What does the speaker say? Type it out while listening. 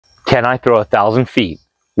Can I throw 1,000 feet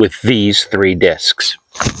with these 3 discs?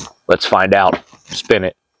 Let's find out. Spin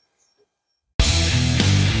it.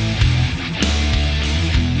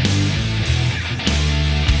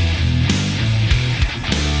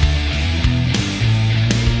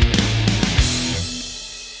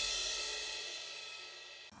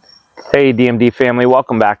 Hey DMD family,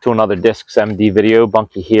 welcome back to another Discs MD video.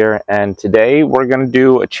 Bunky here, and today we're going to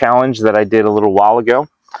do a challenge that I did a little while ago.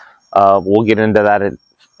 We'll get into that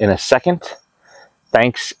in a second.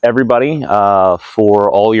 Thanks everybody for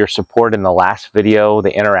all your support in the last video.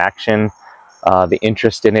 The interaction, the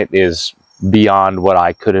interest in it is beyond what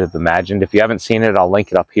I could have imagined. If you haven't seen it, I'll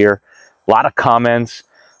link it up here. A lot of comments.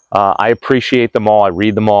 I appreciate them all. I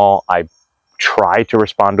read them all. I try to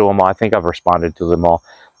respond to them all. I think I've responded to them all.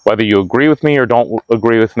 Whether you agree with me or don't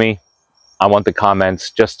agree with me, I want the comments.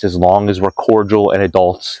 Just as long as we're cordial and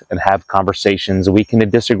adults and have conversations, we can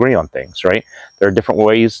disagree on things, right? There are different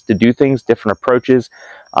ways to do things, different approaches.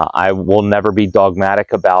 I will never be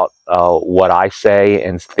dogmatic about what I say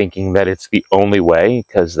and thinking that it's the only way,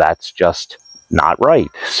 because that's just not right.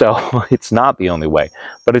 So it's not the only way,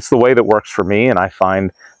 but it's the way that works for me, and I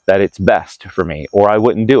find that it's best for me, or I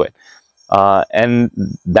wouldn't do it. And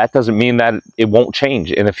that doesn't mean that it won't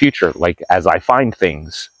change in the future. Like, as I find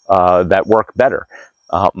things that work better,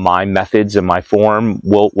 my methods and my form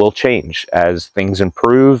will change as things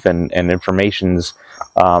improve and information's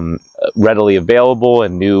readily available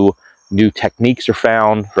and new techniques are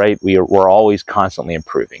found, right? We're always constantly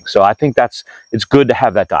improving. So I think it's good to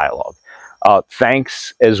have that dialogue.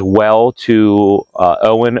 Thanks as well to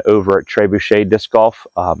Owen over at Trebuchet Disc Golf.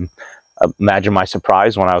 Imagine my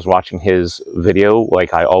surprise when I was watching his video,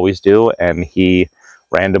 like I always do, and he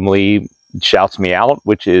randomly shouts me out,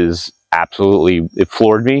 which is absolutely, it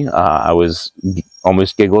floored me. I was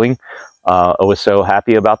almost giggling. I was so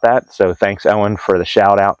happy about that. So thanks, Owen, for the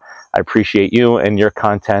shout out. I appreciate you and your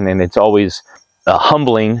content, and it's always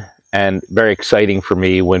humbling and very exciting for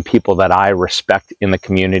me when people that I respect in the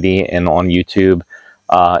community and on YouTube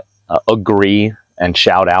agree and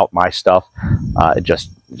shout out my stuff.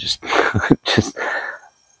 Just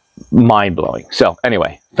mind-blowing. So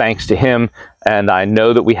anyway, thanks to him, and I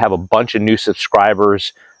know that we have a bunch of new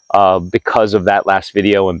subscribers because of that last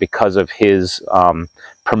video and because of his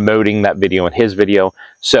promoting that video in his video.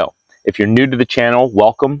 So if you're new to the channel,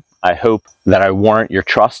 welcome. I hope that I warrant your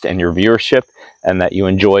trust and your viewership, and that you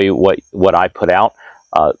enjoy what I put out.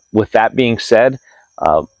 With that being said,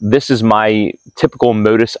 this is my typical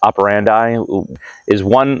modus operandi, is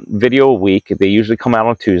one video a week. They usually come out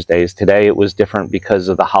on Tuesdays. Today it was different because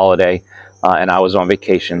of the holiday and I was on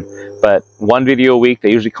vacation. But one video a week,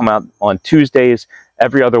 they usually come out on Tuesdays.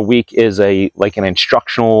 Every other week is like an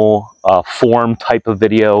instructional form type of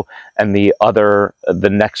video, and the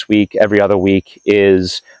next week, every other week,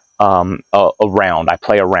 is a round. I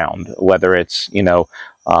play a round, whether it's, you know,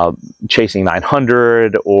 chasing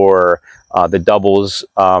 900 or the doubles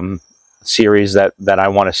series that I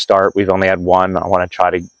want to start. We've only had one. I want to try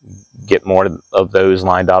to get more of those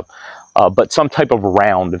lined up, but some type of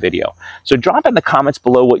round video. So drop in the comments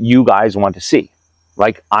below what you guys want to see.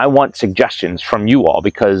 Like, I want suggestions from you all,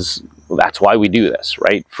 because that's why we do this,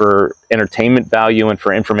 right? For entertainment value and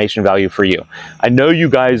for information value for you. I know you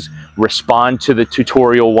guys respond to the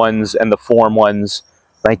tutorial ones and the form ones.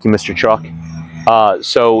 Thank you, Mr. Chuck.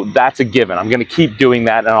 So that's a given. I'm going to keep doing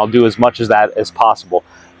that, and I'll do as much of that as possible.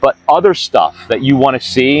 But other stuff that you want to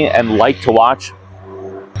see and like to watch,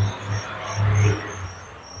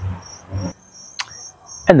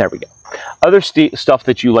 and there we go. Other stuff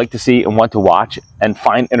that you like to see and want to watch and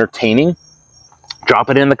find entertaining, drop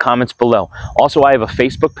it in the comments below. Also, I have a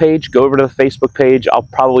Facebook page. Go over to the Facebook page.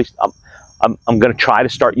 I'm going to try to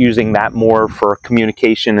start using that more for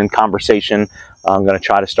communication and conversation. I'm going to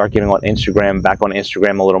try to start getting on Instagram, back on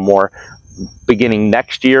Instagram a little more. Beginning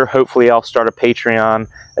next year, hopefully I'll start a Patreon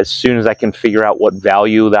as soon as I can figure out what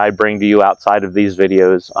value that I bring to you outside of these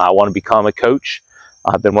videos. I want to become a coach.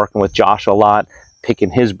 I've been working with Josh a lot,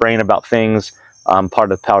 picking his brain about things. I'm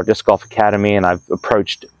part of the Power Disc Golf Academy, and I've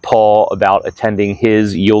approached Paul about attending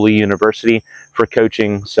his Yulee University for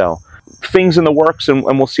coaching. So things in the works, and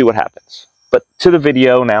we'll see what happens. But to the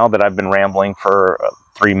video now that I've been rambling for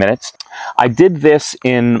 3 minutes. I did this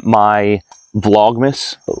in my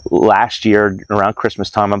Vlogmas last year around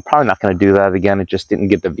Christmas time. I'm probably not going to do that again. It just didn't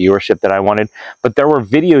get the viewership that I wanted. But there were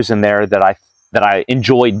videos in there that I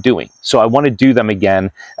enjoyed doing. So I want to do them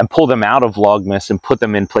again and pull them out of Vlogmas and put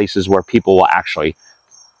them in places where people will actually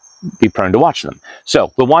be prone to watch them.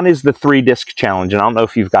 So the one is the 3-disc challenge. And I don't know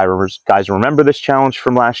if you guys remember this challenge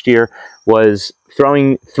from last year, was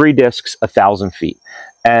throwing 3 discs 1,000 feet.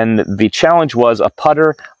 And the challenge was a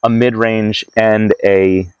putter, a mid-range, and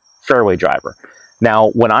a fairway driver.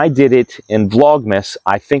 Now, when I did it in Vlogmas,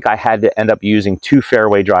 I think I had to end up using 2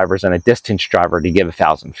 fairway drivers and a distance driver to get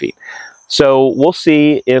 1,000 feet. So we'll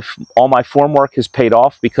see if all my form work has paid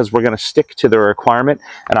off, because we're going to stick to the requirement.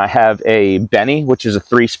 And I have a Benny, which is a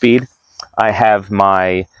 3-speed. I have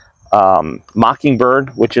my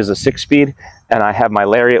Mockingbird, which is a 6-speed. And I have my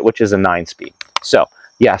Lariat, which is a 9-speed. So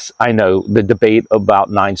yes, I know the debate about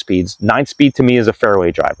 9 speeds. 9-speed to me is a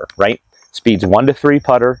fairway driver, right? Speeds 1 to 3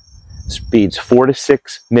 putter, speeds 4 to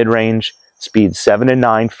 6 mid-range, speeds 7 to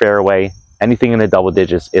 9 fairway. Anything in the double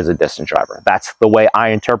digits is a distance driver. That's the way I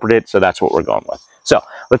interpret it, so that's what we're going with. So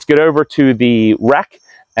let's get over to the rec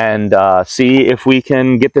and see if we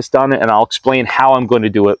can get this done, and I'll explain how I'm going to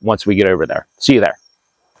do it once we get over there. See you there.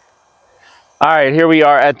 All right, here we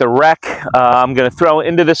are at the rec. I'm going to throw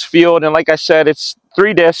into this field, and like I said, it's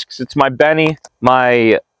 3 discs. It's my Benny,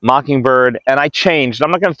 my Mockingbird, and I changed. I'm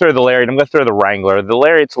not going to throw the Lariat. I'm going to throw the Wrangler. The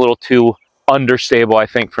Lariat's a little too understable, I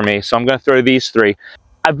think, for me, so I'm going to throw these 3.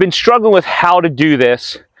 I've been struggling with how to do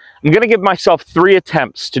this. I'm going to give myself 3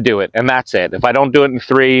 attempts to do it, and that's it. If I don't do it in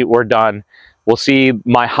 3, we're done. We'll see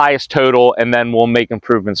my highest total, and then we'll make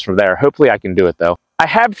improvements from there. Hopefully I can do it, though. I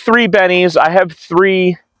have 3 Bennies, I have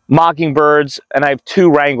 3 Mockingbirds, and I have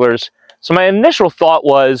 2 Wranglers. So my initial thought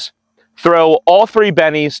was throw all 3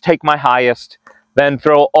 Bennies, take my highest, then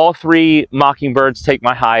throw all 3 Mockingbirds, take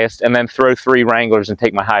my highest, and then throw 3 Wranglers and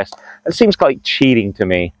take my highest. That seems like cheating to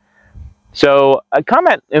me. So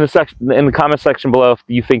comment in the comment section below if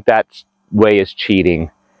you think that way is cheating.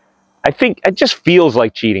 I think it just feels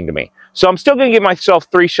like cheating to me. So I'm still going to give myself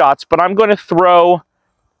 3 shots, but I'm going to throw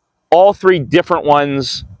all 3 different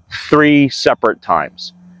ones 3 separate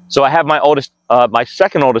times. So I have my my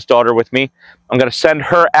second oldest daughter with me. I'm going to send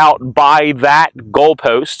her out by that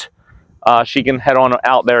goalpost. She can head on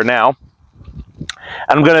out there now.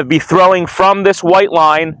 I'm going to be throwing from this white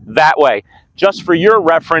line that way. Just for your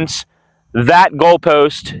reference, that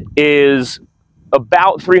goalpost is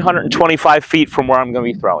about 325 feet from where I'm going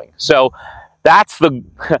to be throwing. So that's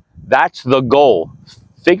the goal,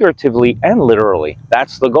 figuratively and literally.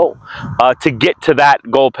 That's the goal, to get to that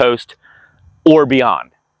goalpost or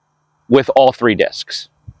beyond with all 3 discs.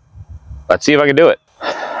 Let's see if I can do it.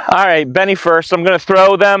 All right, Benny first. I'm going to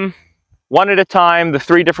throw them one at a time, the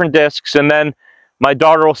 3 different discs, and then my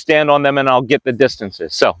daughter will stand on them and I'll get the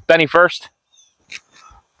distances. So Benny first.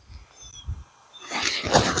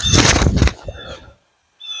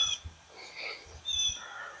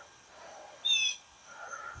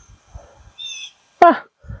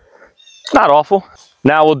 Not awful.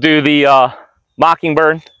 Now we'll do the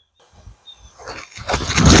Mockingbird.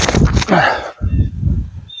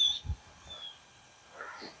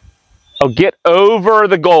 Oh, get over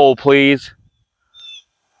the goal, please.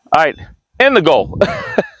 All right, in the goal.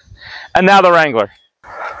 And now the Wrangler.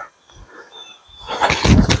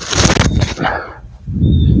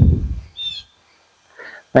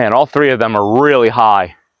 Man, all 3 of them are really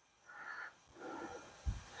high.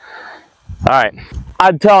 All right,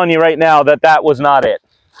 I'm telling you right now that that was not it.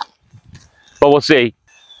 But we'll see.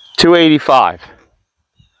 285.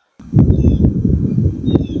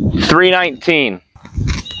 319.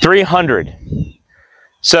 300.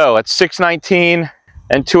 So it's 619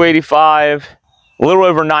 and 285. A little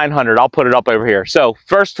over 900. I'll put it up over here. So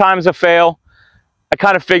first time's a fail. I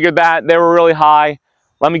kind of figured that. They were really high.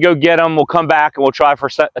 Let me go get them. We'll come back and we'll try for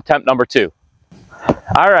attempt number 2.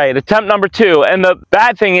 All right, attempt number 2. And the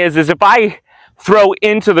bad thing is if I throw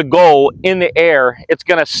into the goal in the air, it's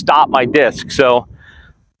going to stop my disc. So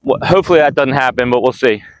hopefully that doesn't happen, but we'll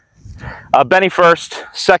see. Benny first,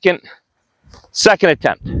 second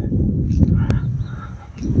attempt.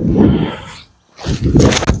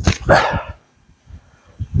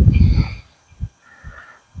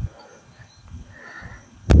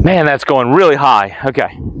 Man, that's going really high.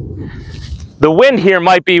 Okay. The wind here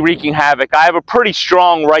might be wreaking havoc. I have a pretty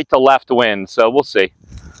strong right to left wind, so we'll see.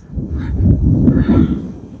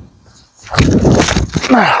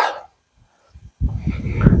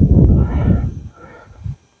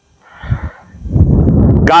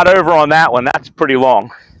 Got over on that one. That's pretty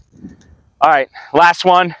long. All right, last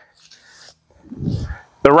one.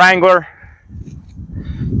 The Wrangler.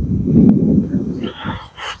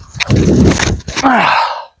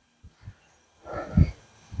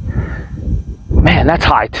 Man, that's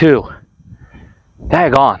high too.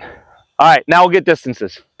 Daggone. All right, now we'll get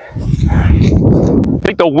distances. I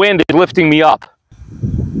think the wind is lifting me up.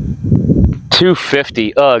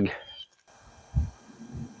 250, ugh.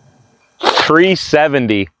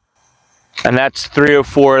 370, and that's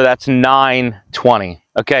 304, that's 920.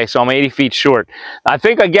 Okay, so I'm 80 feet short. I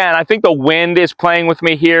think the wind is playing with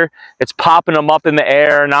me here. It's popping them up in the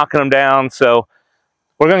air, knocking them down. So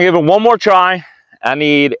we're going to give it one more try. I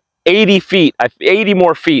need 80 feet, 80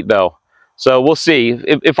 more feet though. So we'll see.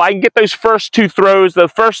 If I can get those first two throws, the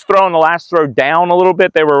first throw and the last throw down a little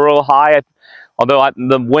bit, they were real high, although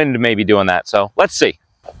the wind may be doing that. So let's see.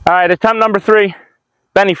 All right, attempt number 3,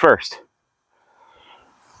 Benny first.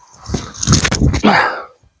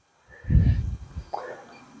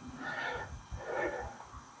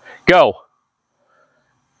 Go.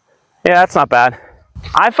 Yeah, that's not bad.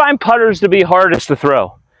 I find putters to be hardest to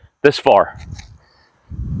throw this far.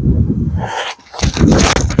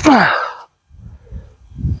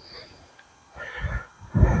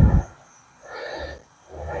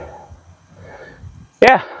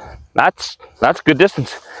 Yeah, that's good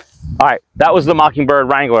distance. All right, that was the Mockingbird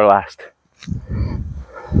Wrangler last.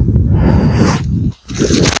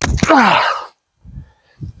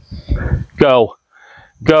 Go,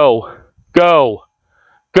 go, go,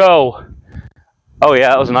 go. Oh yeah,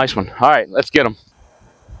 that was a nice one. All right, let's get him.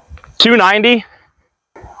 290.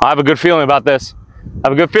 I have a good feeling about this. I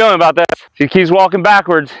have a good feeling about this. She keeps walking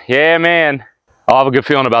backwards. Yeah, man. I'll have a good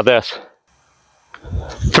feeling about this.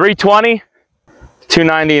 320.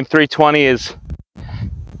 290 and 320 is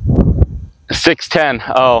 610.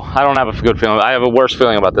 Oh, I don't have a good feeling. I have a worse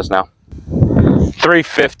feeling about this now.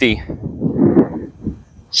 350.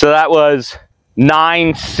 So that was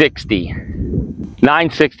 960.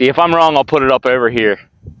 960. If I'm wrong, I'll put it up over here.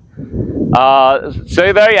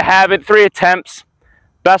 So there you have it. 3 attempts.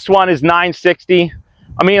 Best one is 960.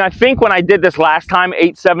 I mean, I think when I did this last time,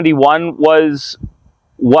 871 was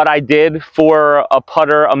what I did for a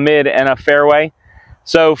putter, a mid, and a fairway.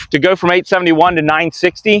 So to go from 871 to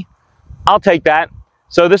 960, I'll take that.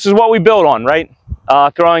 So this is what we build on, right?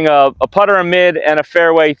 Throwing a putter, a mid, and a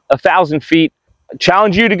fairway 1,000 feet.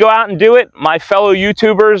 Challenge you to go out and do it. My fellow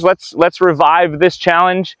YouTubers, let's revive this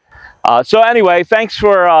challenge. So anyway, thanks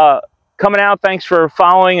for coming out. Thanks for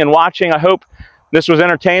following and watching. I hope this was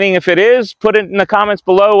entertaining. If it is, put it in the comments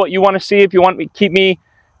below what you want to see. If you want me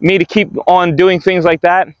to keep on doing things like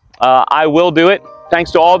that, I will do it.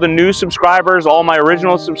 Thanks to all the new subscribers, all my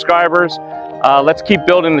original subscribers. Let's keep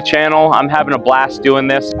building the channel. I'm having a blast doing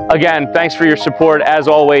this. Again, thanks for your support as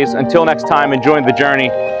always. Until next time, enjoying the journey.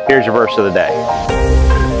 Here's your verse of the day.